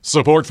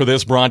Support for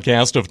this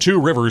broadcast of Two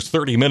Rivers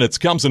 30 Minutes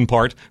comes in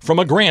part from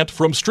a grant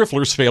from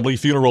Striffler's Family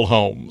Funeral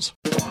Homes.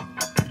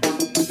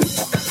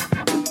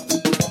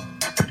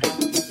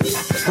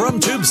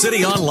 From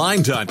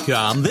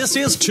TubeCityOnline.com, this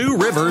is Two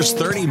Rivers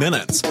 30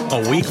 Minutes,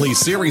 a weekly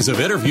series of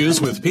interviews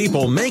with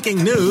people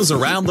making news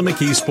around the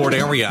McKeesport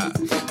area.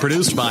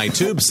 Produced by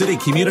Tube City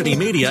Community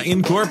Media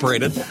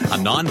Incorporated, a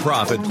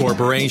nonprofit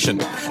corporation.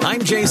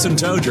 I'm Jason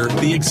Toger,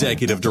 the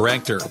Executive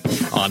Director.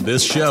 On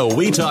this show,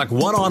 we talk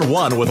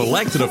one-on-one with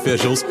elected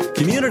officials,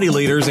 community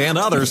leaders, and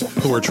others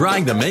who are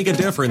trying to make a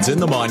difference in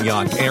the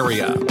Mon-Yough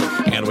area.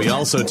 And we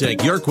also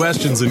take your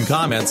questions and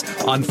comments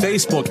on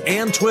Facebook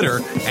and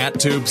Twitter at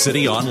Tube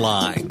City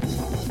Online.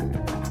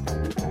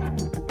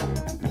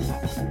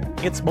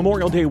 It's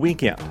Memorial Day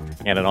weekend,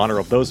 and in honor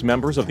of those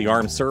members of the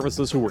armed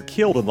services who were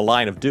killed in the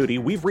line of duty,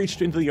 we've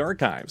reached into the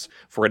archives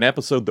for an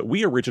episode that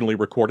we originally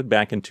recorded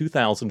back in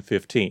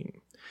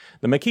 2015.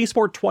 The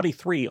McKeesport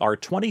 23 are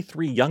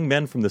 23 young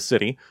men from the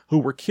city who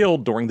were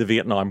killed during the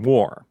Vietnam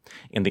War.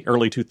 In the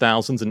early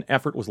 2000s, an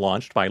effort was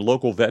launched by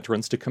local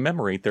veterans to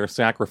commemorate their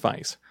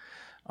sacrifice.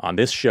 On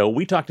this show,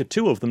 we talked to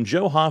two of them,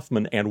 Joe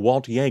Hoffman and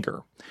Walt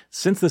Yeager.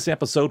 Since this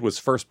episode was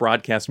first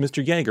broadcast,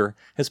 Mr. Yeager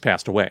has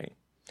passed away.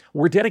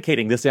 We're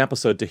dedicating this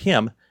episode to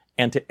him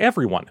and to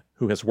everyone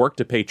who has worked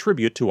to pay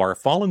tribute to our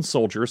fallen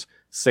soldiers,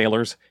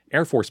 sailors,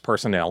 Air Force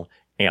personnel,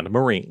 and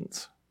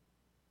Marines.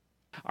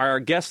 Our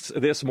guests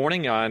this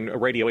morning on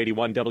Radio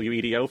 81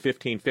 WEDO,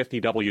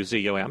 1550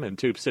 WZOM, and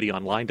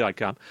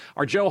TubeCityOnline.com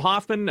are Joe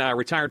Hoffman,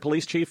 retired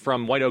police chief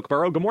from White Oak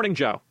Borough. Good morning,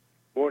 Joe.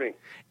 Morning.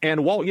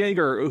 And Walt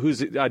Yeager,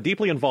 who's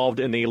deeply involved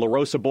in the La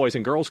Rosa Boys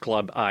and Girls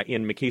Club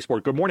in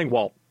McKeesport. Good morning,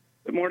 Walt.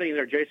 Good morning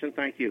there, Jason.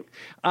 Thank you.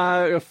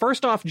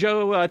 First off,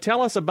 Joe,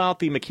 tell us about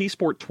the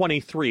McKeesport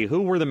 23.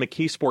 Who were the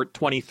McKeesport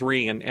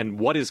 23, and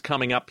what is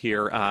coming up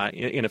here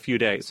in a few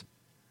days?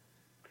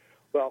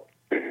 Well,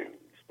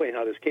 explain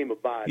how this came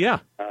about. Yeah.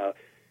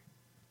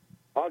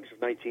 August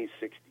of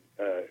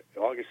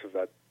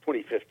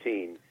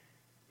 2015,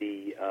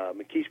 the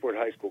McKeesport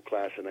High School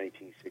class of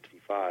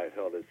 1965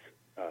 held its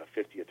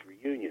 50th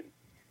reunion,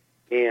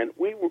 and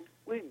we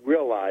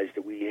realized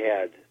that we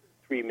had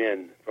three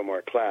men from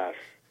our class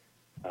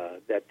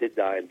that did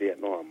die in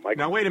Vietnam.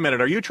 Now, wait a minute.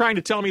 Are you trying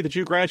to tell me that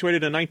you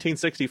graduated in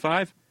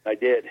 1965? I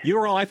did.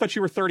 I thought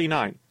you were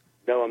 39.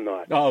 No, I'm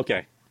not. Oh,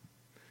 okay.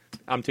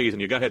 I'm teasing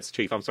you. Go ahead,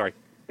 Chief. I'm sorry.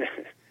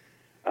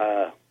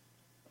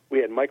 We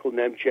had Michael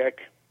Nemchek,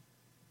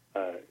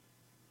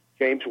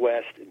 James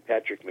West, and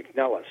Patrick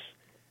McNellis.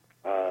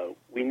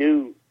 We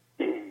knew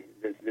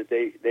that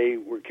they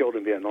were killed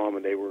in Vietnam,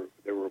 and they were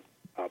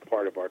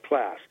part of our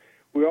class.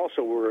 We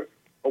also were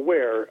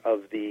aware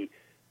of the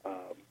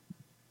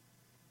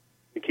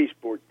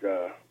McKeesport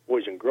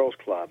Boys and Girls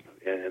Club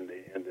and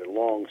the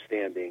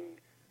long-standing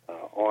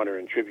honor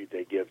and tribute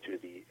they give to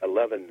the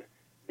 11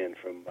 men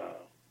from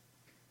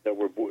that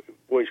were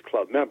Boys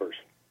Club members.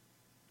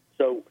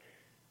 So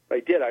what I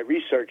did, I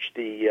researched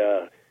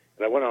and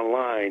I went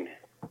online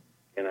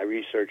and I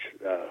researched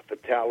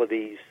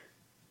fatalities,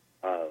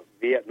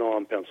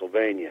 Vietnam,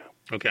 Pennsylvania.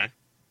 Okay.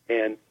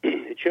 And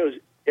it shows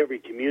every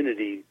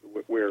community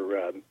where we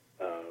had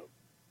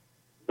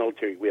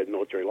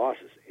military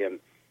losses. And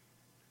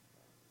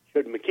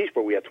showed in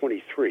McKeesport we had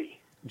 23.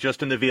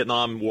 Just in the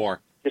Vietnam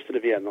War. Just in the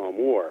Vietnam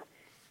War.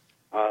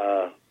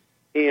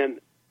 And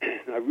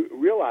I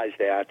realized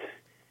that,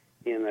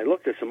 and I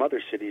looked at some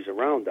other cities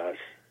around us.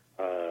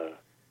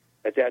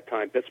 At that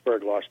time,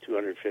 Pittsburgh lost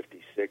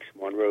 256,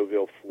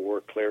 Monroeville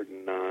 4,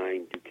 Clairton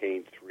 9,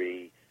 Duquesne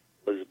 3,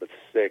 Elizabeth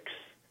 6,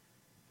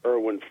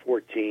 Irwin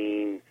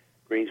 14,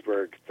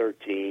 Greensburg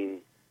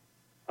 13,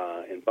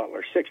 and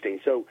Butler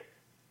 16. So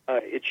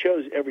it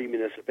shows every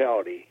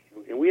municipality,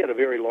 and we had a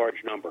very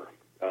large number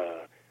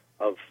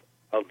of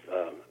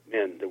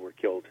men that were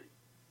killed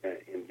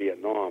in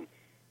Vietnam.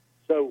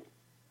 So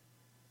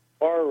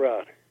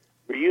our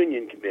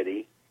reunion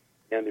committee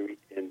and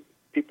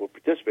people who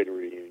participated in the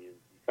reunion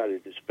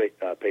decided to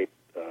pay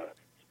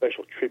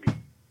special tribute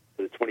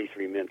to the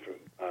 23 men from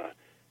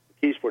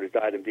McKeesport that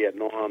died in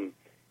Vietnam,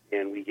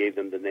 and we gave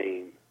them the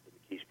name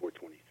the McKeesport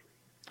 23.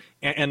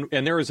 And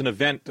there is an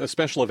event, a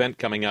special event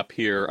coming up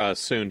here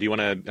soon. Do you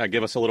want to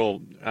give us a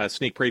little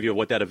sneak preview of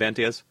what that event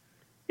is?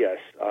 Yes.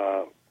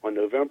 On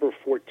November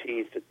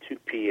 14th at 2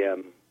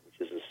 p.m.,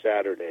 which is a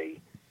Saturday,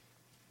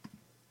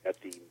 at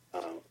the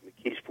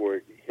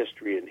McKeesport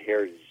History and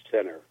Heritage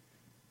Center,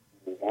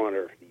 we'll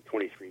honor the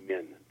 23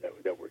 men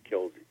that were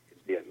killed in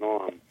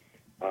Vietnam.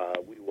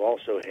 We will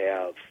also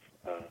have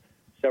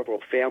several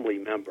family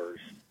members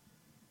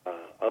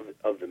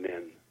of the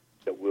men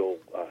that will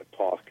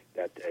talk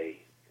that day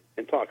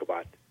and talk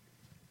about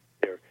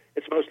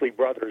it's mostly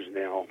brothers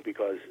now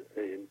because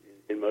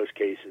in most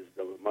cases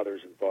the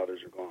mothers and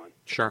fathers are gone.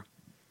 Sure.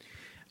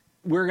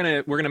 We're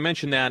gonna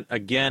mention that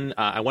again.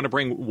 I want to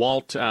bring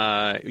Walt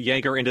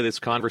Yeager into this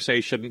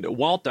conversation.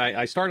 Walt,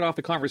 I started off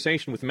the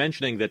conversation with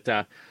mentioning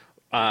that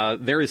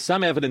there is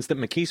some evidence that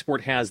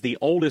McKeesport has the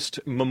oldest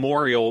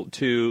memorial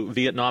to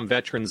Vietnam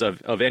veterans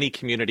of any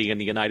community in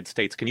the United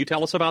States. Can you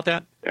tell us about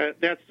that?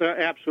 That's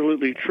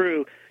absolutely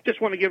true.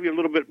 just want to give you a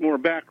little bit more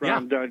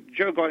background. Yeah.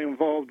 Joe got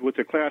involved with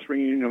the class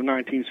reunion of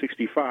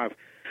 1965.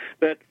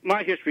 But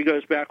my history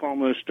goes back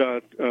almost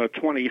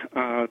 20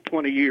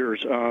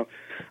 years.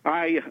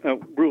 I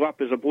grew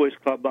up as a Boys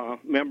Club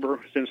member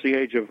since the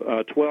age of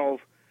 12.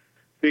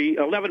 The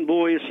 11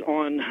 boys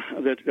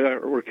that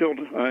were killed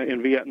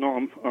in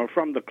Vietnam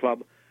from the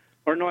club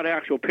are not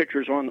actual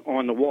pictures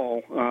on the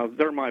wall.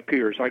 They're my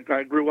peers.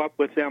 I grew up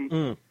with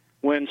them.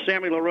 When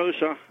Sammy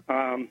LaRosa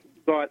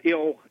got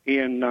ill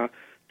in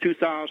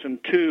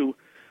 2002,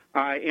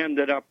 I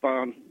ended up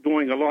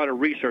doing a lot of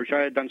research.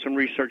 I had done some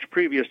research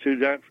previous to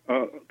that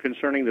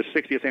concerning the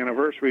 60th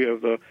anniversary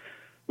of the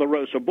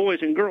LaRosa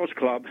Boys and Girls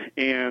Club,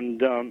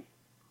 and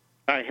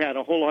I had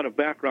a whole lot of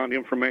background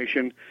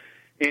information,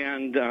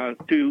 and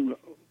to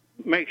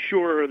make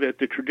sure that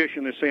the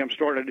tradition that Sam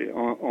started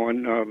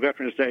on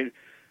Veterans Day,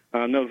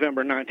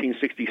 November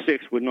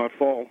 1966, would not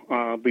fall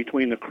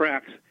between the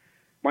cracks,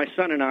 my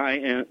son and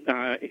I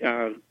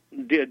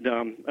did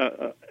a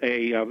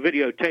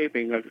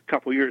videotaping a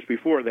couple years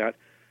before that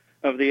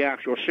of the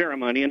actual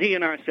ceremony, and he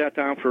and I sat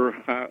down for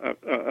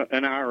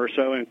an hour or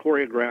so and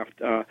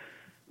choreographed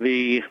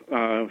the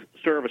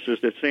services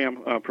that Sam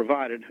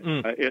provided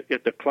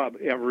at the club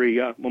every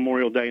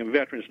Memorial Day and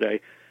Veterans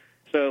Day.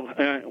 So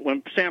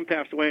when Sam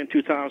passed away in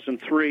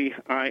 2003,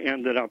 I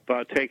ended up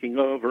taking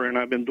over, and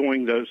I've been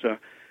doing those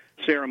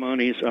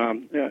ceremonies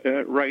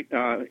right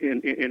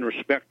in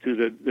respect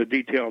to the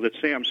detail that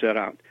Sam set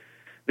out.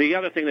 The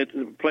other thing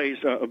that plays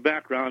a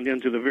background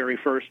into the very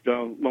first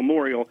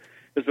memorial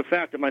is the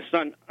fact that my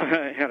son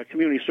had a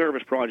community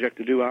service project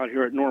to do out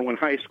here at Norwin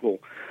High School,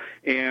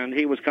 and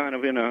he was kind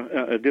of in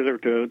a dither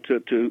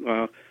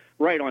to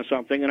write on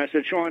something. And I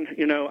said, Sean,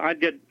 I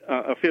did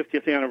a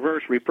 50th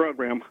anniversary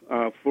program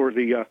or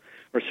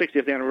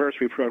 60th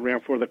anniversary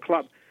program for the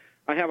club.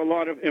 I have a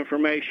lot of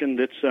information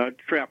that's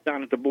trapped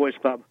down at the Boys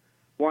Club.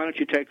 Why don't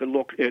you take a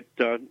look at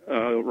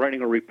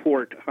writing a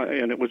report?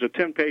 And it was a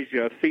 10-page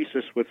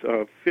thesis with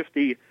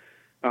 50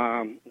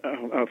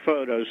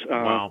 photos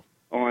wow.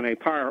 on a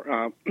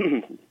PowerPoint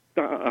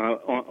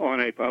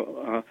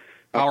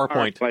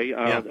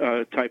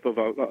type of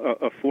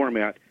a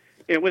format.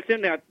 And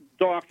within that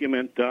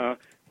document,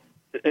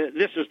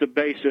 this is the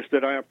basis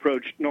that I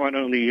approached not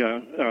only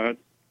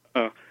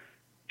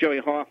Joey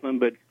Hoffman,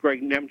 but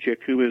Greg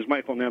Nemchick, who is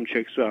Michael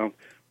Nemchick's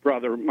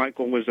brother.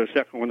 Michael was the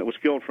second one that was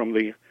killed from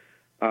the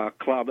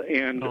club,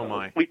 and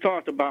we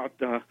talked about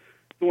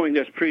doing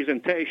this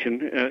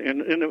presentation,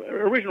 and the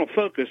original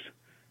focus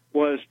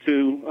was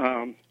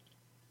to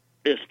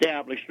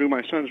establish through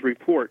my son's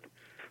report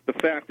the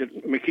fact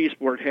that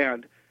McKeesport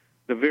had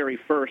the very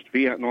first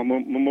Vietnam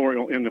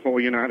memorial in the whole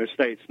United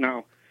States.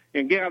 Now,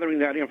 in gathering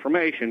that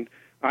information,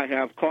 I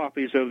have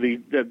copies of the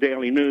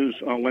Daily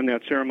News on when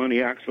that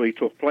ceremony actually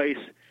took place,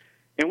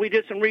 and we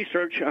did some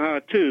research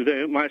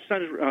too. My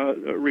son's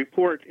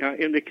report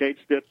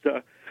indicates that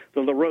the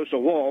LaRosa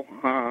Wall,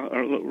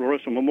 or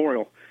LaRosa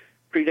Memorial,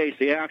 predates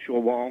the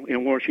actual wall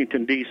in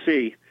Washington,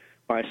 D.C.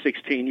 by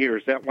 16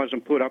 years. That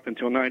wasn't put up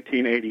until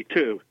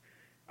 1982.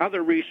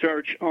 Other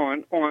research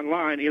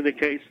online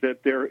indicates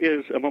that there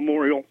is a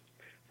memorial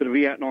to the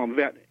Vietnam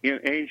vet in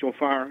Angel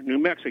Fire, New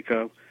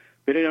Mexico,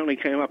 but it only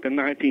came up in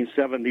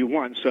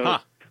 1971. So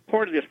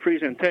part of this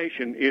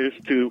presentation is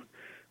to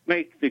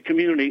make the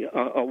community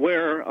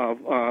aware of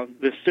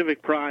the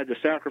civic pride, the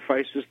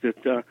sacrifices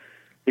that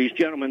these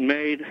gentlemen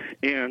made,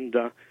 and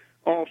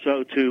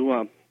also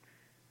to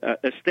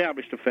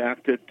establish the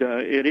fact that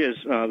it is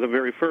the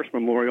very first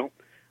memorial.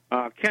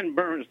 Ken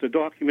Burns, the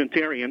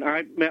documentarian,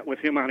 I met with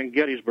him out in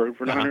Gettysburg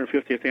for the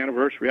 150th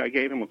anniversary. I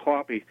gave him a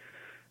copy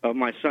of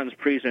my son's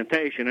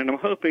presentation, and I'm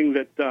hoping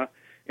that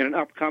in an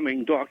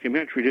upcoming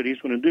documentary that he's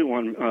going to do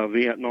on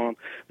Vietnam,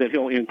 that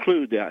he'll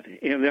include that.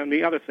 And then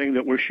the other thing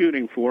that we're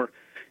shooting for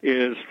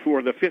is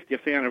for the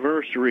 50th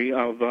anniversary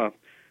of the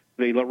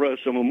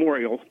LaRosa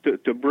Memorial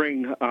to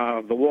bring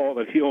the wall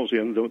that heals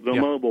in, the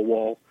mobile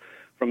wall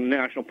from the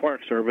National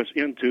Park Service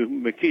into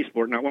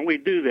McKeesport. Now, when we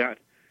do that,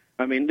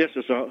 I mean, this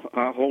is a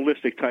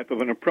holistic type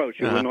of an approach.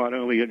 It will not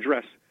only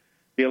address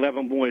the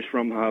 11 boys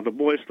from the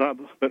Boys Club,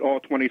 but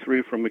all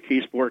 23 from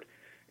McKeesport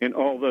and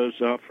all those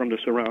from the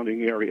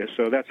surrounding area.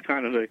 So that's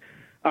kind of the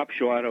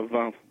upshot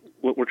of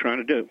what we're trying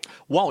to do.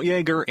 Walt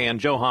Yeager and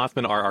Joe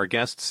Hoffman are our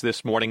guests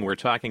this morning. We're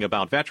talking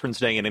about Veterans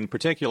Day, and in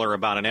particular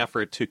about an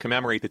effort to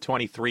commemorate the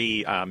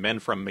 23 men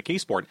from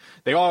McKeesport.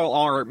 They all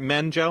are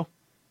men, Joe?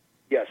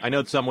 Yes. I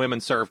know some women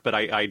served, but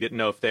I didn't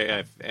know if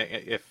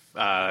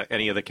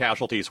any of the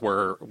casualties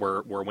were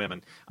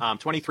women.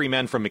 23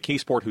 men from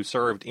McKeesport who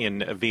served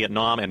in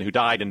Vietnam and who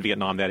died in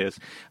Vietnam, that is.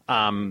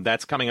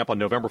 That's coming up on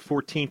November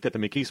 14th at the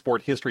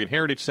McKeesport History and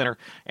Heritage Center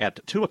at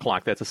 2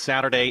 o'clock. That's a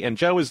Saturday. And,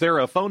 Joe, is there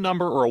a phone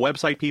number or a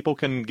website people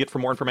can get for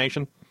more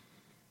information?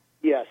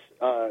 Yes.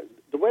 The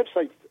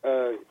website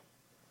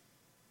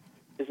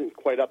isn't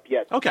quite up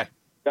yet. Okay.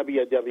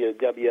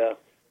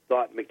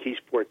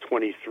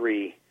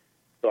 www.mckeesport23.com.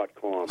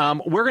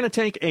 We're going to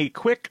take a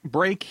quick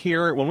break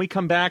here. When we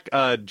come back,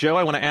 Joe,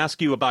 I want to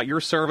ask you about your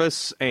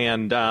service,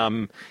 and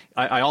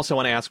I also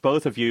want to ask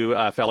both of you,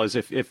 fellas,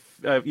 if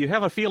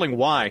a feeling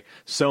why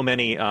so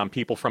many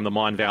people from the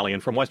Mon Valley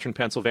and from Western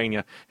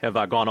Pennsylvania have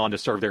gone on to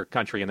serve their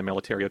country in the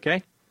military.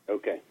 Okay.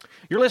 Okay.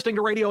 You're listening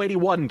to Radio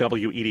 81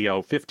 WEDO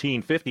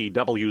 1550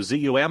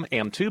 WZUM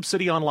and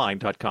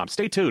TubeCityOnline.com.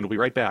 Stay tuned. We'll be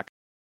right back.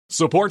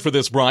 Support for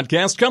this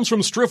broadcast comes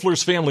from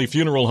Striffler's Family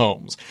Funeral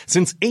Homes.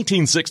 Since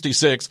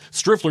 1866,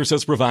 Striffler's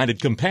has provided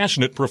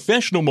compassionate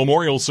professional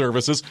memorial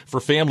services for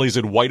families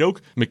in White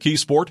Oak,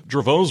 McKeesport,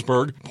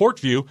 Dravosburg,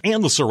 Portview,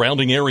 and the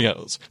surrounding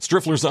areas.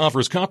 Striffler's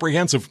offers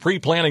comprehensive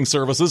pre-planning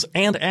services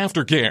and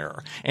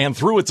aftercare. And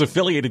through its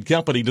affiliated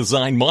company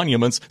Design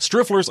Monuments,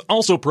 Striffler's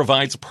also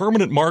provides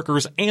permanent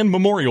markers and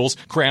memorials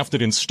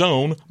crafted in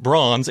stone,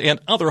 bronze,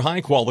 and other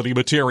high-quality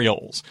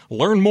materials.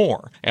 Learn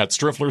more at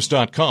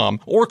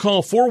strifflers.com or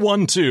call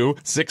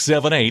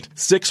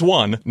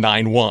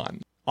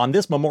 412-678-6191. On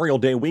this Memorial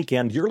Day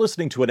weekend, you're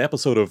listening to an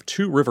episode of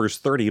Two Rivers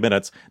 30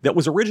 Minutes that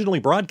was originally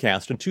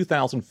broadcast in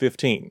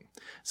 2015.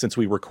 Since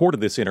we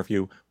recorded this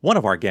interview, one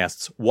of our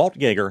guests, Walt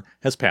Yeager,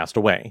 has passed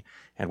away,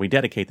 and we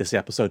dedicate this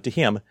episode to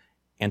him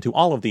and to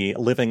all of the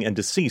living and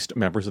deceased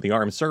members of the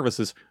armed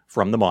services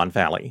from the Mon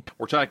Valley.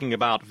 We're talking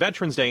about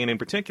Veterans Day, and in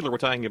particular, we're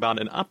talking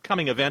about an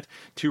upcoming event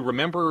to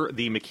remember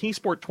the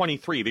McKeesport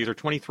 23. These are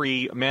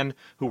 23 men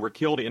who were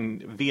killed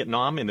in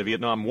Vietnam, in the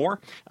Vietnam War.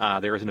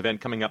 There is an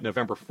event coming up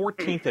November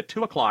 14th at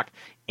 2 o'clock,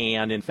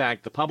 and in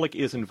fact, the public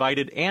is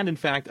invited, and in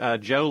fact,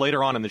 Joe,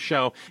 later on in the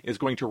show, is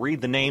going to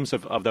read the names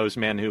of those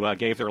men who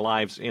gave their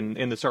lives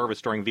in the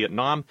service during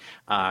Vietnam.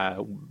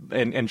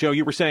 And Joe,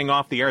 you were saying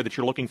off the air that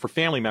you're looking for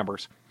family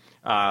members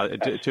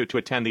to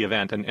attend the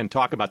event and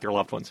talk about their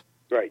loved ones.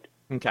 Right.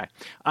 Okay.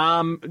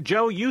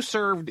 Joe, you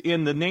served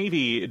in the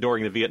Navy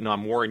during the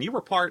Vietnam War, and you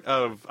were part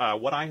of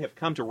what I have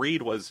come to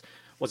read was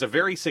a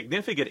very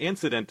significant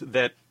incident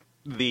that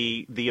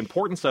the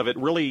importance of it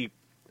really,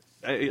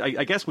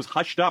 I guess, was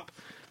hushed up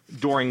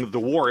during the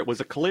war. It was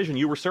a collision.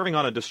 You were serving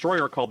on a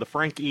destroyer called the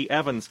Frank E.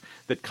 Evans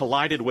that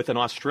collided with an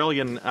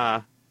Australian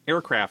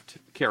aircraft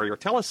carrier.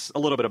 Tell us a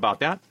little bit about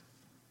that.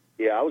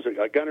 Yeah, I was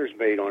a gunner's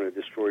mate on a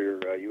destroyer,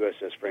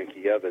 USS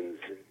Frankie Evans,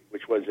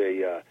 which was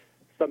a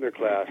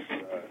Sumner-class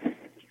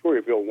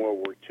destroyer built in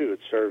World War II. It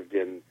served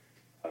in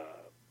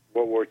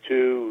World War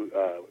II,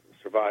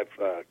 survived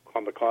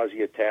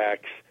kamikaze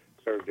attacks,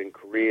 served in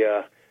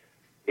Korea,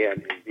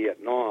 and in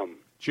Vietnam.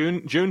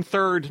 June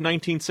 3rd,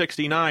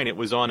 1969, it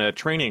was on a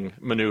training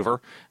maneuver,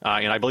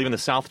 and I believe in the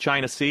South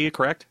China Sea,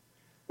 correct?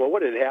 Well,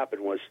 what had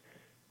happened was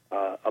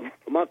a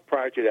month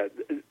prior to that,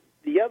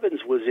 the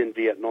Evans was in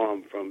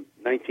Vietnam from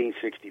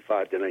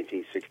 1965 to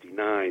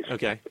 1969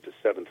 with the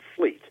 7th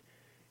Fleet.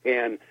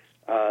 And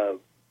a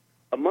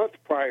month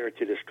prior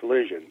to this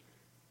collision,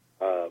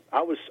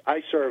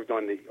 I served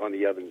on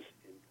the Evans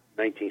in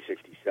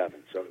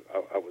 1967, so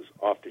I was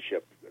off the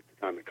ship at the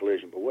time of the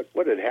collision. But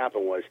what had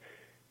happened was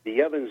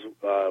the Evans,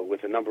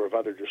 with a number of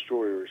other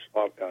destroyers,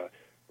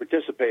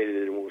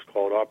 participated in what was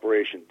called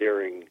Operation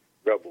Daring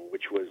Rebel,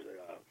 which was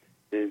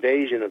the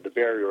invasion of the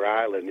barrier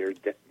island near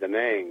Da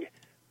Nang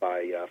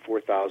by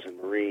 4,000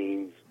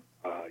 Marines,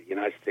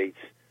 United States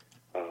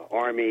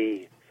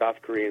Army,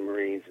 South Korean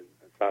Marines, and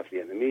South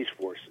Vietnamese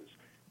forces.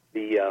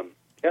 The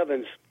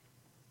Evans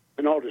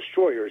and all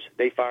destroyers,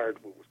 they fired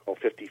what was called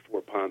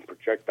 54-pound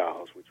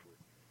projectiles, which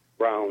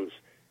were rounds,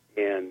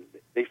 and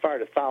they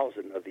fired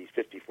 1,000 of these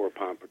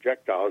 54-pound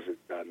projectiles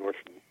at North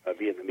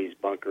Vietnamese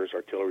bunkers,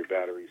 artillery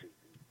batteries, and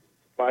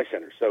supply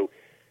centers. So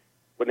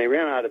when they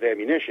ran out of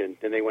ammunition,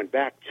 then they went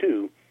back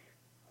to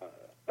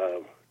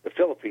the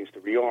Philippines to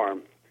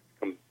rearm,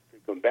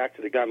 come back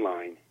to the gun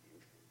line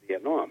in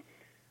Vietnam.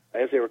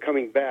 As they were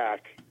coming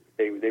back,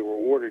 they were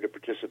ordered to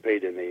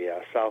participate in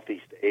a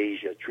Southeast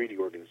Asia Treaty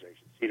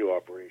Organization, CETO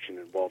operation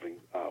involving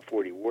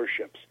 40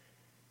 warships.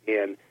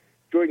 And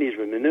during these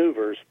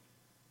maneuvers,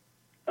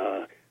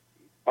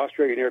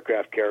 Australian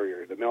aircraft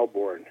carrier, the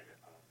Melbourne,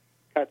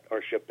 cut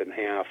our ship in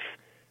half.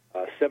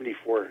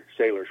 74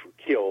 sailors were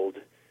killed.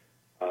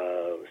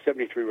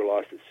 73 were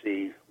lost at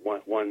sea.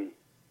 One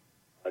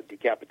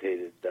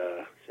decapitated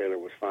sailor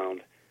was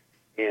found.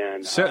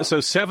 And so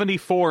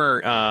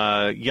 74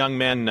 young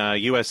men,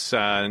 U.S.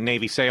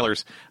 Navy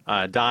sailors,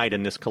 died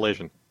in this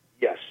collision.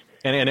 Yes.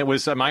 And it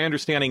was, my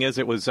understanding is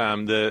it was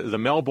the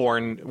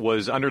Melbourne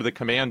was under the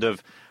command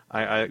of,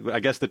 I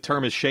guess the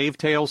term is shave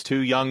tails, 2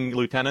 young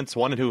lieutenants,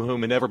 one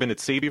whom had never been at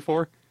sea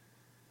before?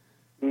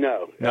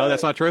 No. No,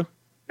 that's not true?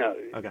 No.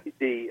 Okay.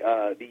 The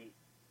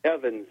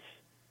Evans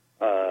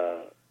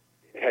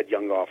had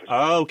young officers.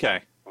 Oh,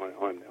 okay.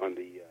 On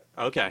the...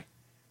 okay.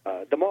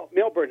 The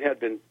Melbourne had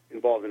been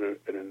involved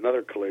in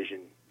another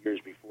collision years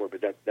before,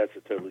 but that's a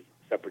totally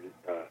separate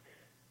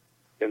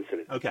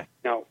incident. Okay.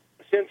 Now,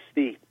 since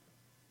they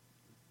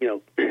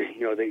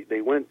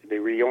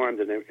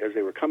rearmed, and as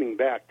they were coming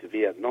back to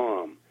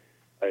Vietnam,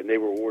 and they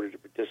were ordered to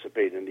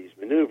participate in these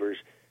maneuvers,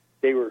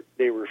 they were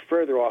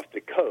further off the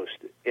coast,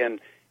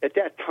 and at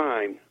that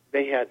time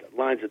they had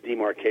lines of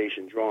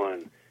demarcation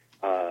drawn,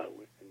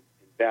 in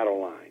battle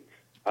lines.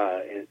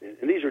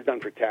 And these are done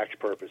for tax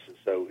purposes.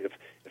 So if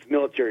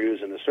military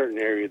was in a certain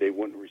area, they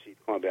wouldn't receive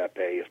combat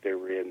pay. If they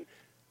were in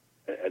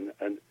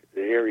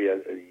the area,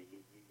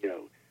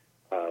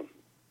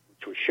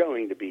 which was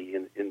showing to be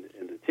in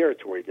the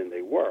territory than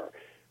they were.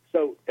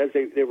 So as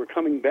they were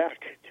coming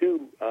back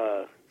to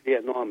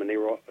Vietnam and they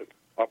were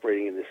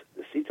operating in the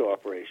CETO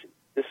operation,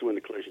 this is when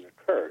the collision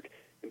occurred.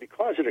 And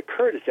because it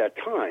occurred at that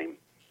time,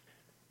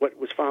 what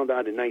was found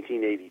out in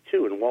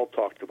 1982, and Walt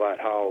talked about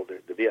how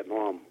the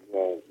Vietnam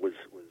Wall was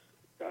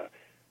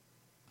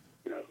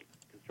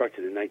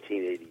constructed in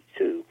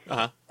 1982.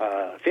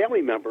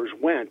 Family members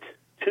went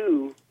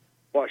to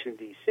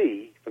Washington,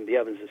 D.C. from the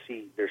Evans to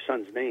see their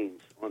sons' names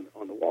on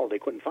the wall. They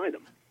couldn't find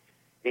them.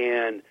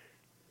 And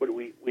what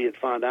we had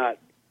found out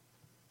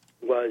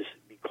was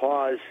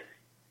because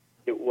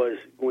it was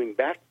going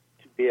back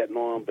to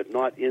Vietnam, but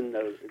not in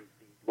the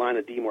line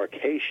of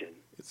demarcation.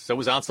 So it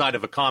was outside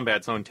of a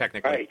combat zone,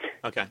 technically. Right.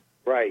 Okay.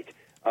 Right.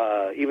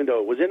 Even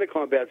though it was in a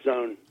combat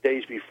zone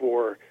days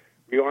before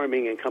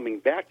rearming and coming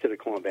back to the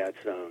combat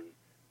zone,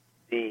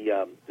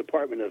 the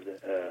Department of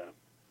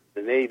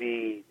the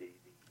Navy,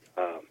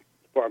 the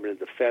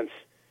Department of Defense,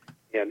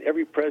 and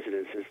every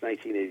president since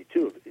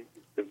 1982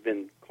 have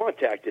been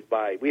contacted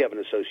by, we have an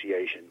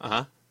association,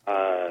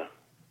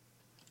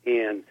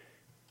 and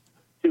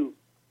to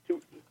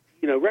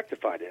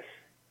rectify this.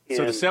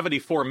 So the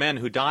 74 men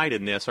who died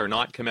in this are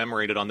not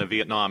commemorated on the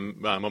Vietnam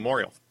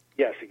Memorial?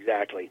 Yes,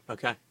 exactly.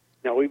 Okay.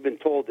 Now, we've been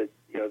told that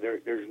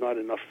there's not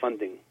enough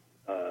funding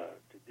to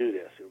do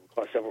this. It will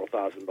cost several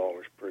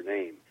 $1,000s per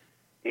name.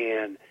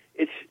 And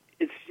it's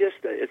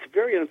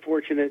very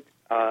unfortunate.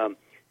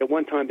 At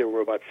one time, there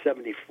were about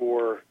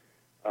 74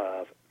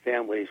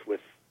 families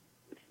with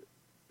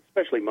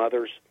especially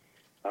mothers,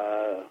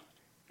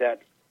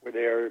 that were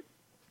there.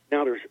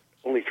 Now there's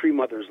only 3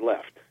 mothers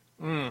left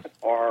that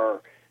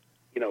are,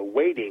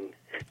 waiting,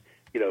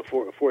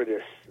 for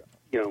this,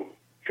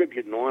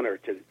 tribute and honor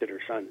to their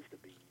sons to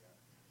be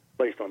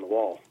placed on the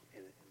wall.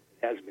 And it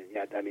hasn't been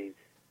yet. I mean,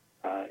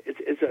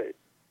 it's a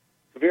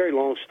very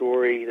long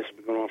story. This has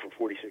been going on for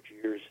 46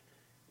 years.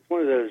 It's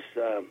one of those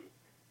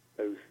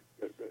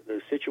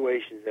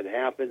situations that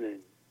happen and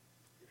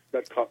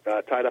got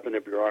tied up in the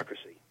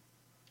bureaucracy.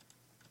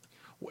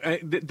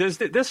 Does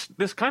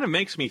this kind of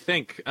makes me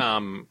think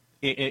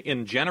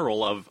in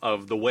general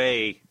of the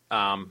way,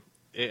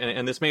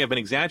 and this may have been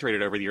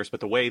exaggerated over the years,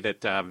 but the way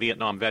that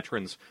Vietnam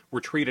veterans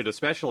were treated,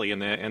 especially in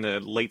the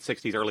late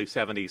 60s, early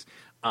 70s,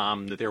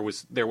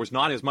 that there was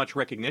not as much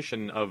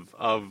recognition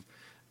of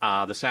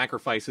the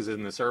sacrifices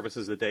and the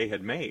services that they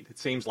had made, it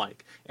seems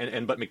like.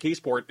 But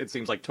McKeesport, it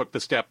seems like, took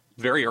the step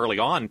very early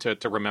on to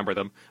remember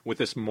them with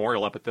this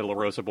memorial up at the La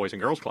Rosa Boys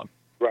and Girls Club.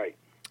 Right.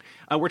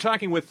 We're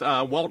talking with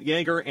Walt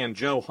Yeager and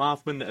Joe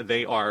Hoffman.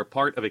 They are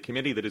part of a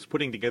committee that is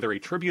putting together a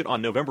tribute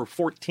on November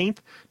 14th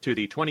to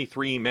the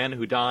 23 men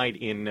who died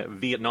in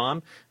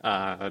Vietnam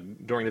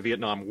during the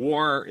Vietnam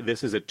War.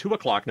 This is at 2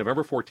 o'clock,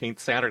 November 14th,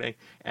 Saturday,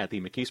 at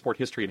the McKeesport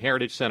History and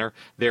Heritage Center.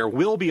 There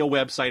will be a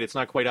website. It's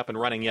not quite up and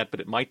running yet, but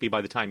it might be by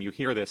the time you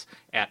hear this,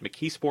 at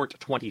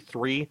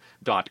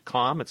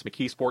McKeesport23.com. It's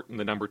McKeesport and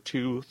the number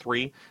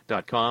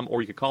 23.com,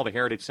 or you can call the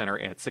Heritage Center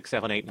at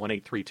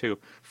 678-1832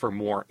 for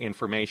more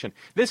information.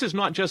 This is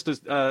not just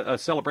a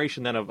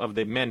celebration then of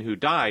the men who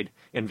died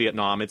in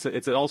Vietnam.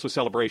 It's also a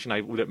celebration,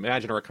 I would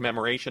imagine, or a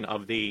commemoration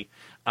of the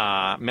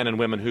men and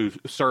women who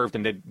served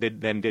and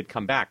did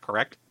come back,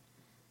 correct?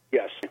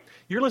 Yes.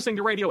 You're listening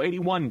to Radio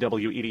 81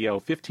 WEDO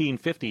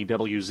 1550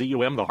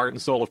 WZUM, the heart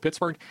and soul of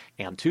Pittsburgh,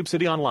 and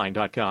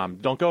TubeCityOnline.com.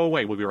 Don't go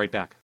away. We'll be right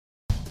back.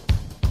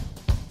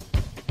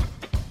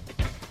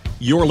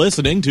 You're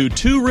listening to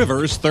Two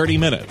Rivers 30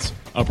 Minutes,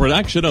 a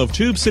production of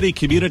Tube City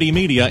Community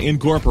Media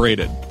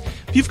Incorporated.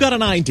 If you've got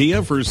an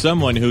idea for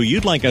someone who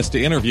you'd like us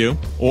to interview,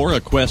 or a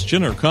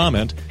question or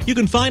comment, you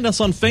can find us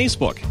on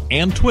Facebook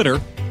and Twitter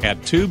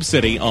at Tube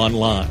City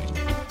Online.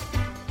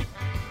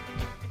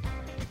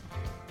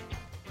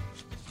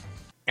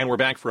 And we're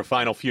back for a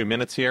final few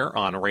minutes here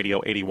on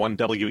Radio 81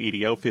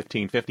 WEDO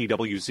 1550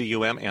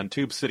 WZUM and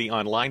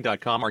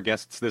TubeCityOnline.com. Our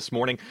guests this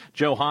morning,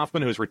 Joe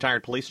Hoffman, who's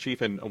retired police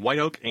chief in White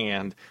Oak,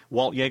 and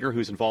Walt Yeager,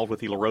 who's involved with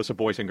the La Rosa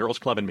Boys and Girls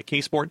Club in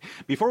McKeesport.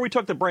 Before we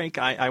took the break,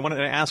 I wanted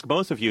to ask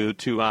both of you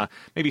to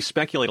maybe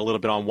speculate a little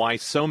bit on why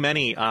so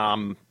many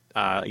young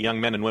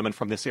men and women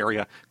from this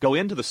area go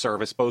into the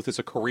service, both as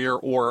a career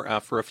or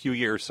for a few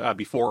years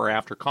before or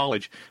after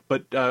college.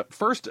 But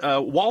first,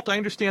 Walt, I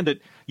understand that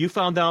you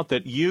found out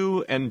that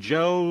you and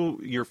Joe,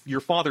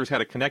 your fathers, had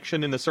a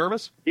connection in the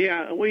service?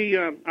 Yeah,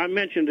 I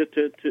mentioned it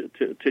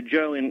to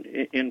Joe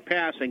in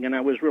passing, and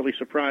I was really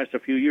surprised a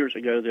few years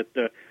ago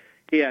that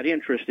he had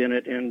interest in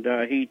it, and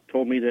he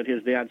told me that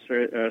his dad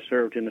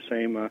served in the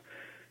same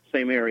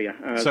area.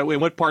 So in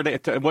what part,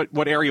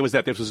 what area was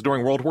that? This was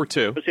during World War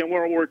II? It was in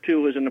World War II. It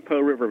was in the Po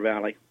River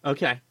Valley.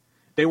 Okay.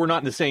 They were not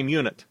in the same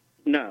unit?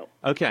 No.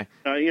 Okay.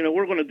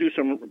 We're going to do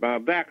some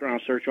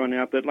background search on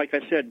that, but like I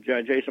said,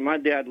 Jason, my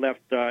dad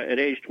left at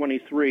age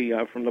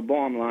 23 from the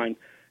bomb line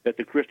at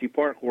the Christie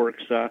Park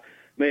Works,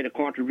 made a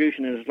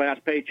contribution in his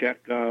last paycheck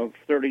of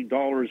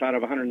 $30 out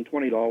of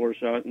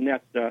 $120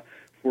 net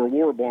for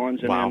war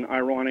bonds, and then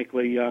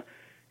ironically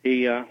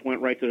he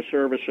went right to the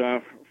service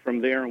from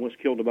there and was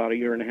killed about a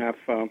year and a half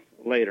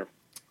later.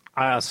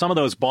 Some of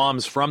those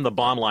bombs from the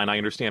bomb line, I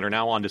understand, are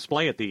now on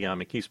display at the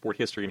McKeesport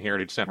History and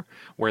Heritage Center,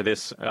 where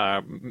this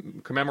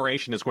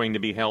commemoration is going to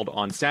be held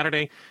on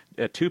Saturday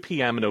at 2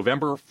 p.m.,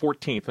 November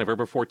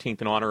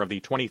 14th, in honor of the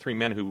 23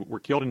 men who were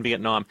killed in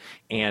Vietnam.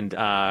 And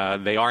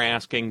they are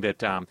asking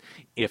that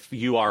if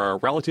you are a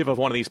relative of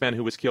one of these men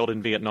who was killed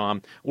in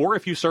Vietnam, or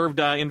if you served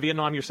in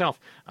Vietnam yourself,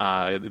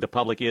 the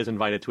public is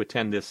invited to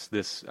attend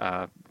this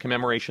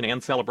commemoration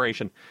and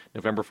celebration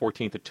November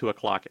 14th at 2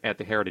 o'clock at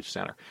the Heritage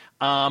Center.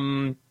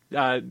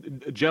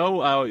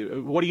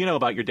 Joe, what do you know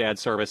about your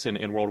dad's service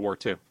in World War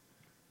II?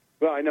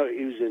 Well, I know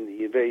he was in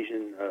the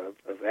invasion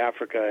of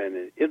Africa and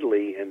in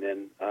Italy, and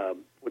then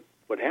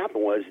what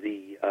happened was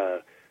the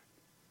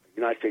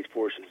United States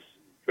forces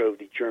drove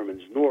the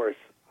Germans north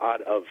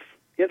out of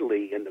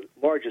Italy, and the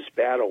largest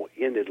battle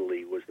in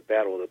Italy was the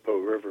Battle of the Po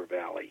River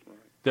Valley.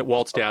 That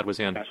Walt's dad was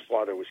in. His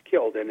father was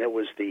killed, and it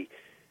was the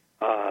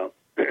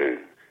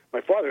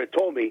my father had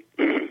told me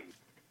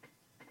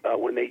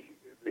when the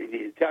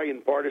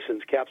Italian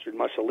partisans captured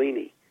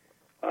Mussolini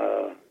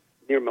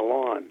near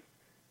Milan,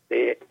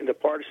 the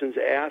partisans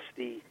asked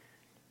the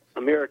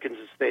Americans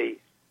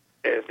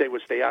if they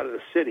would stay out of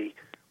the city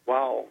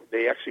while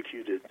they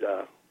executed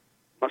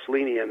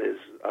Mussolini and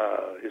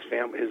his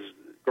family, his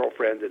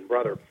girlfriend and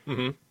brother.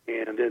 Mm-hmm.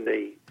 And then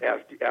they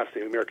asked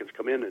the Americans to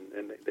come in,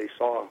 and they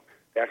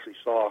actually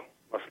saw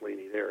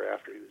Mussolini there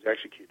after he was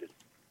executed.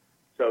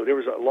 So there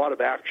was a lot of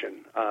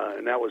action,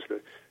 and that was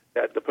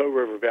the Po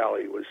River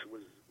Valley was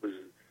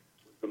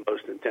the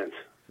most intense.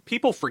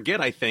 People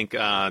forget, I think,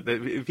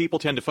 that people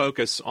tend to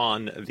focus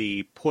on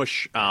the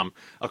push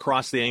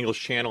across the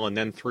English Channel and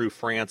then through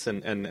France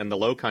and the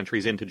Low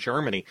Countries into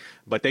Germany,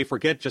 but they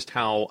forget just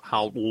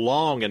how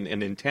long and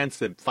intense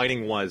the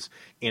fighting was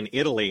in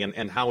Italy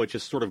and how it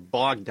just sort of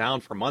bogged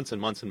down for months and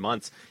months and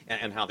months,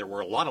 and how there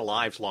were a lot of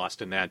lives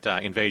lost in that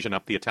invasion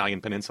up the Italian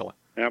peninsula.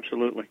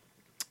 Absolutely.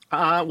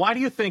 Why do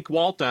you think,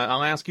 Walt,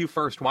 I'll ask you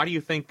first, why do you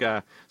think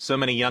so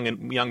many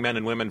young men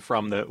and women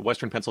from the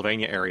western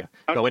Pennsylvania area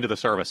go into the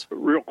service?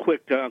 Real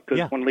quick, because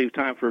I want to leave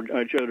time for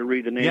Joe to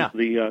read the names of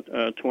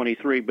the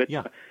 23. But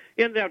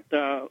in that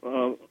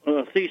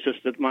thesis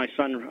that my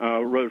son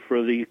wrote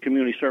for the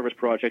Community Service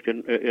Project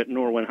at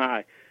Norwin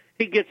High,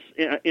 he gets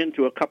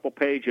into a couple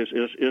pages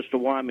as to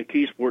why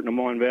McKeesport and the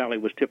Mon Valley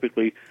was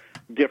typically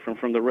different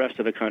from the rest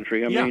of the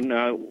country. I mean,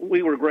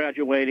 we were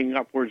graduating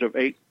upwards of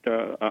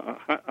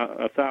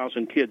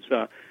 1,000 kids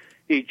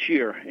each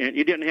year, and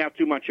you didn't have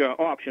too much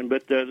option,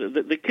 but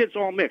the kids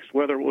all mixed,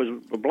 whether it was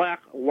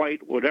black,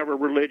 white, whatever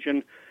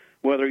religion,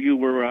 whether you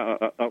were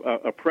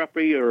a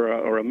preppy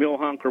or a mill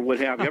hunk or what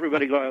have you,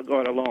 everybody got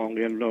along.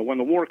 And when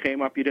the war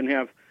came up, you didn't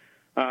have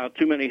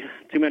too many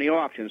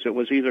options. It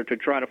was either to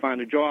try to find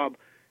a job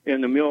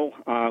in the mill,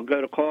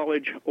 go to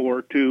college,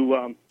 or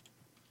to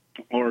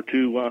go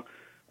to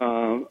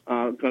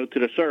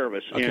the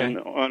service. Okay. And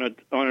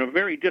on a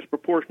very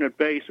disproportionate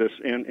basis,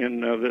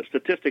 and the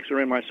statistics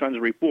are in my son's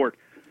report,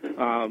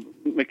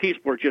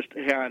 McKeesport just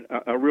had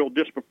a real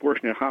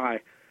disproportionate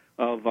high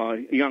of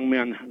young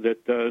men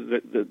that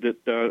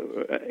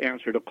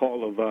answered a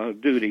call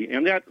of duty.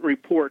 And that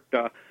report,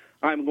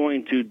 I'm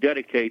going to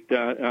dedicate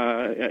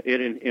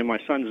it in my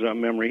son's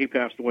memory. He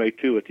passed away,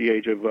 too, at the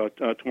age of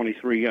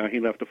 23. He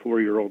left a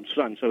 4-year-old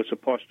son, so it's a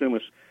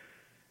posthumous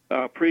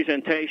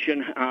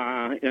presentation,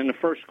 and the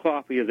first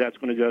copy of that's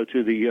going to go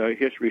to the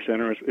History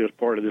Center as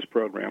part of this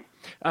program.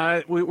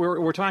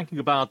 We're talking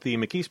about the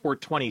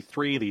McKeesport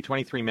 23, the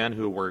 23 men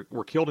who were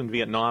killed in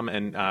Vietnam,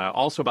 and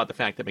also about the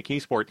fact that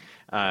McKeesport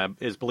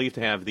is believed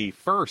to have the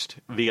first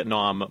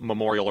Vietnam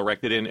memorial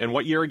erected. In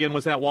what year again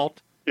was that,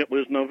 Walt? It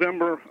was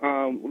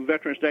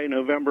Veterans Day,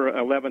 November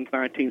 11th,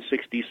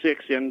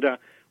 1966, and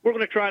we're going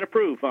to try to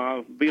prove,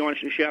 beyond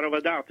a shadow of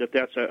a doubt, that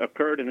that's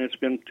occurred, and it's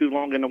been too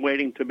long in the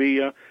waiting to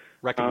be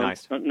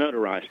recognized,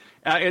 notarized.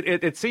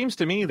 It seems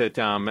to me that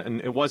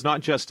and it was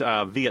not just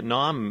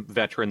Vietnam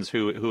veterans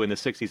who in the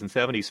 60s and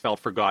 70s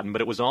felt forgotten,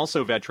 but it was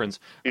also veterans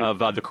of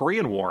the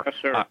Korean War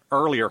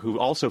earlier who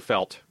also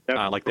felt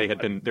like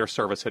their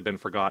service had been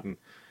forgotten.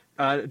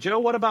 Joe,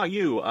 what about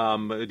you?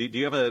 Do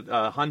you have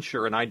a hunch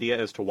or an idea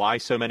as to why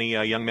so many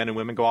young men and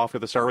women go off for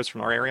the service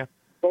from our area?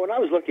 Well, when I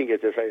was looking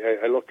at this,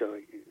 I looked at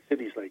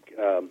cities like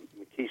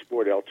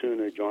McKeesport,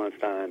 Altoona,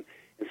 Johnstown,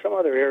 and some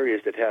other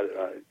areas that had,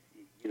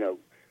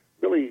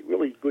 really,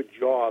 really good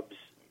jobs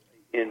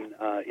in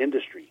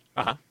industry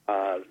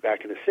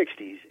back in the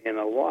 60s, and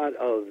a lot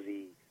of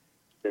the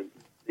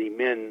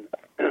men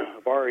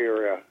of our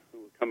area who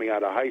were coming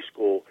out of high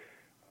school,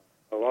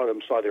 a lot of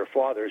them saw their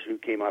fathers who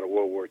came out of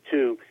World War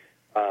II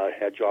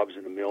had jobs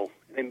in the mill.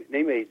 And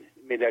they made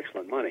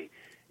excellent money,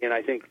 and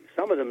I think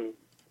some of them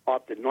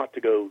opted not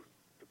to go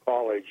to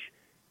college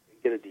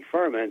and get a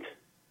deferment.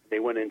 They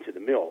went into the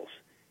mills,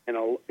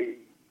 and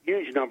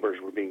huge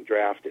numbers were being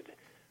drafted.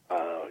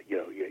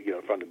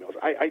 From the mills.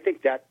 I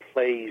think that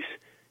plays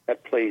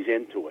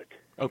into it.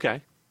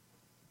 Okay.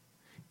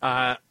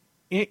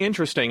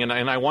 Interesting, and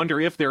I wonder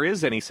if there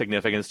is any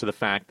significance to the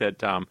fact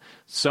that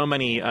so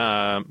many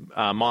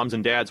moms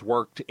and dads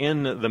worked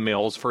in the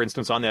mills, for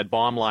instance, on that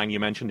bomb line you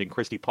mentioned in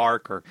Christie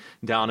Park or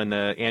down in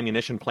the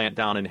ammunition plant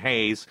down in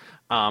Hayes.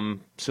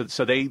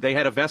 So they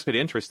had a vested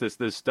interest.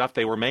 This stuff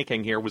they were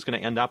making here was going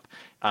to end up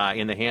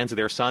in the hands of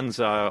their sons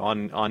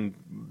on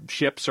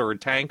ships or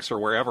tanks or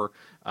wherever,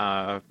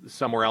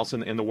 somewhere else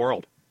in the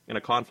world, in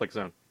a conflict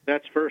zone.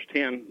 That's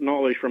firsthand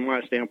knowledge from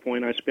my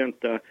standpoint. I spent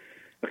a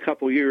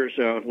couple years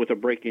with a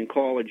break in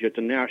college at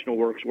the National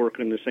Works,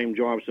 working the same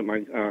jobs that my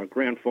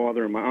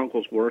grandfather and my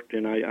uncles worked,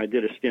 and I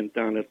did a stint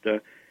down at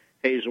the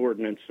Hayes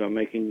Ordnance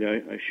making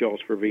shells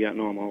for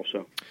Vietnam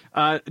also.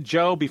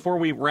 Joe, before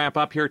we wrap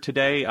up here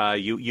today,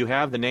 you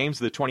have the names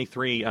of the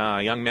 23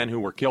 young men who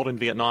were killed in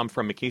Vietnam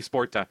from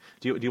McKeesport.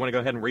 Do you want to go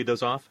ahead and read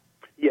those off?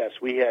 Yes,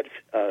 we had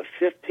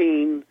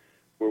 15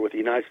 were with the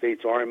United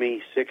States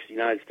Army, 6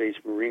 United States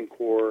Marine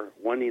Corps,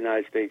 1 the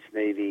United States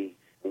Navy,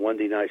 and 1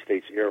 the United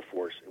States Air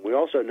Force. And we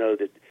also know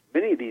that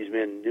many of these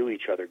men knew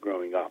each other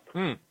growing up.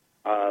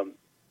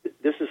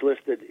 This is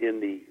listed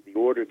in the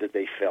order that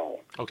they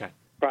fell. Okay.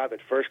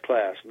 Private First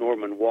Class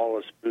Norman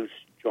Wallace Booth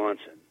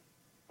Johnson.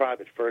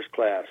 Private First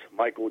Class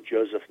Michael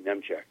Joseph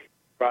Nemchek.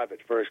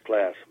 Private First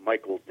Class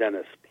Michael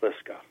Dennis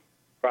Pliska.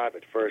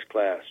 Private First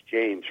Class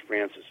James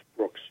Francis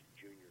Brooks,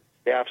 Jr.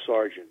 Staff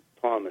Sergeant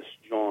Thomas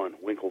John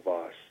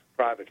Winklevoss.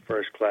 Private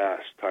First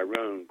Class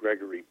Tyrone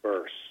Gregory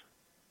Burse.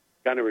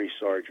 Gunnery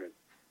Sergeant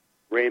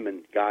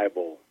Raymond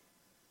Geibel.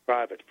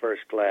 Private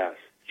First Class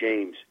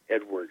James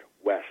Edward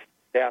West.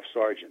 Staff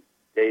Sergeant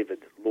David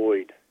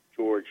Lloyd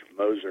George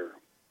Moser.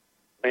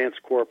 Lance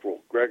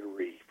Corporal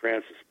Gregory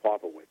Francis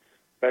Popowitz.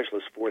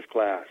 Specialist Fourth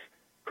Class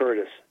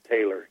Curtis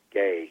Taylor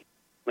Gay.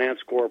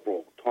 Lance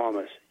Corporal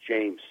Thomas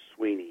James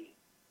Sweeney.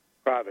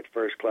 Private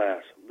First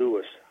Class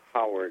Lewis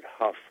Howard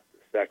Huff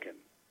II.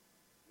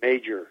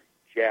 Major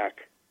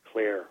Jack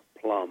Claire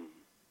Plum.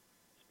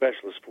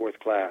 Specialist Fourth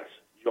Class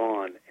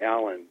John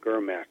Allen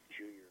Germack,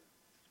 Jr.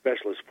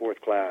 Specialist Fourth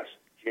Class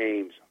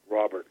James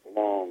Robert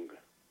Long.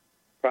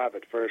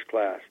 Private First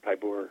Class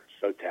Tibor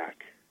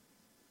Sotak.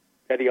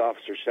 Petty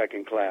Officer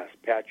Second Class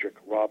Patrick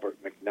Robert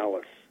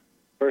McNellis.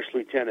 First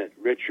Lieutenant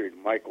Richard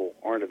Michael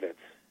Arnovitz.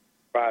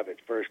 Private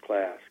First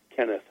Class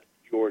Kenneth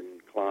Jordan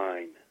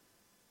Klein.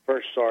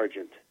 First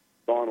Sergeant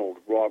Donald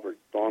Robert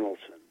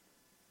Donaldson.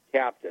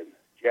 Captain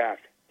Jack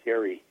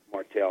Terry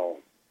Martell.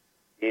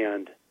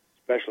 And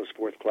Specialist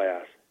Fourth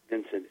Class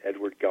Vincent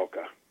Edward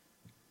Gelka.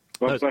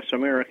 God bless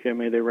America.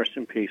 May they rest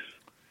in peace.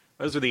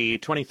 Those are the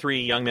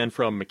 23 young men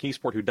from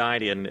McKeesport who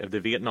died in the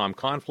Vietnam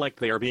conflict.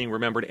 They are being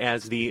remembered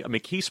as the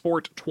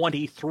McKeesport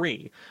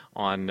 23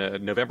 on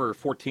November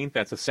 14th.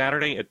 That's a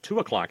Saturday at 2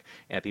 o'clock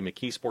at the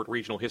McKeesport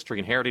Regional History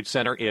and Heritage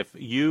Center. If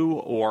you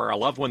or a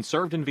loved one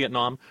served in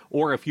Vietnam,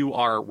 or if you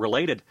are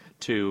related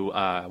to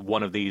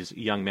one of these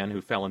young men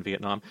who fell in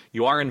Vietnam,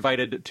 you are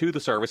invited to the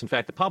service. In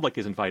fact, the public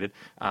is invited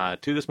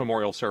to this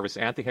memorial service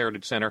at the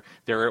Heritage Center.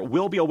 There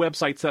will be a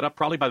website set up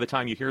probably by the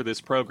time you hear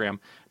this program,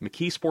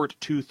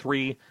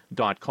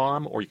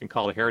 McKeesport23.com, or you can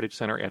call the Heritage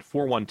Center at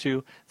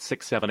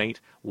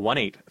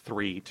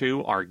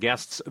 412-678-1832. Our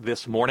guests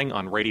this morning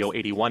on Radio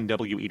 81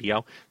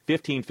 WEDO,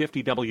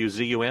 1550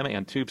 WZUM,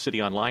 and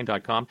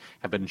TubeCityOnline.com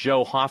have been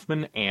Joe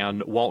Hoffman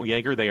and Walt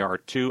Yeager. They are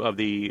two of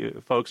the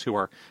folks who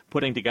are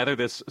putting together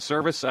this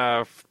service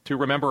to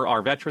remember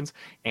our veterans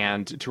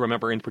and to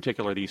remember in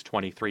particular these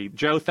 23.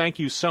 Joe, thank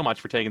you so much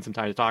for taking some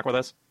time to talk with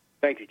us.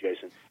 Thank you,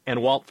 Jason.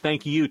 And Walt,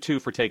 thank you, too,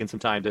 for taking some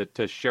time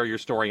to share your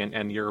story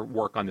and your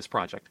work on this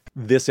project.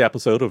 This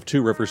episode of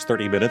Two Rivers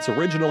 30 Minutes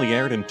originally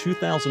aired in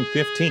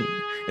 2015.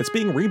 It's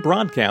being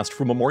rebroadcast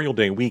for Memorial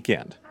Day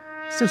weekend.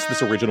 Since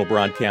this original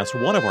broadcast,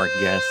 one of our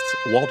guests,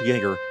 Walt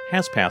Yeager,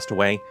 has passed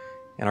away,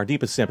 and our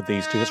deepest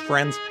sympathies to his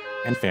friends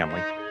and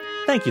family.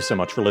 Thank you so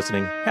much for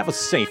listening. Have a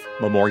safe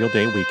Memorial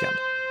Day weekend.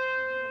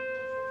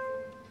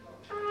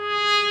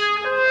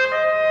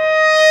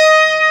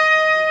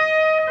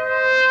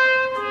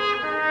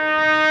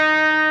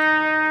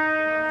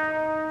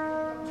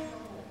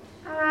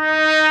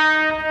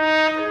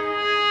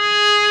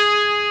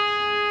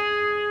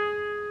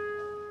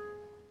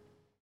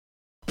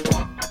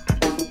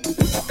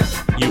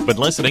 You've been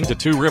listening to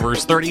Two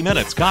Rivers 30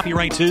 Minutes,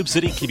 copyright Tube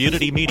City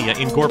Community Media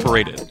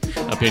Incorporated.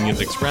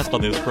 Opinions expressed on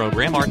this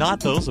program are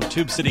not those of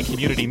Tube City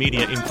Community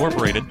Media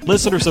Incorporated.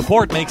 Listener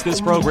support makes this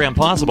program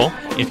possible.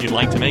 If you'd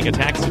like to make a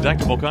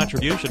tax-deductible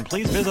contribution,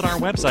 please visit our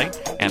website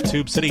at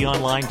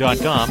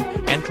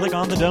TubeCityOnline.com and click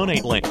on the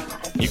donate link.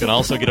 You can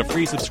also get a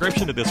free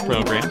subscription to this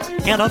program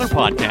and other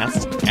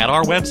podcasts at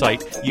our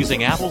website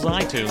using Apple's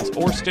iTunes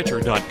or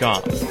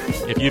Stitcher.com.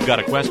 If you've got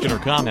a question or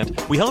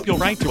comment, we hope you'll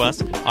write to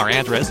us. Our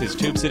address is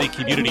Tube City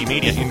Community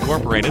Media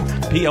Incorporated,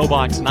 P.O.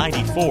 Box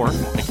 94,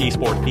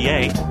 McKeesport,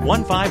 PA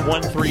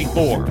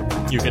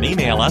 15134. You can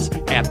email us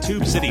at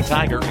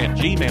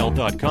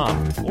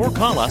tubecitytiger@gmail.com or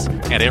call us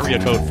at area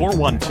code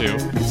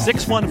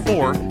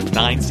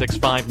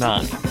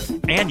 412-614-9659.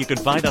 And you can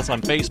find us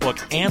on Facebook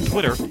and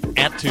Twitter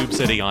at Tube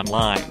City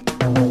Online.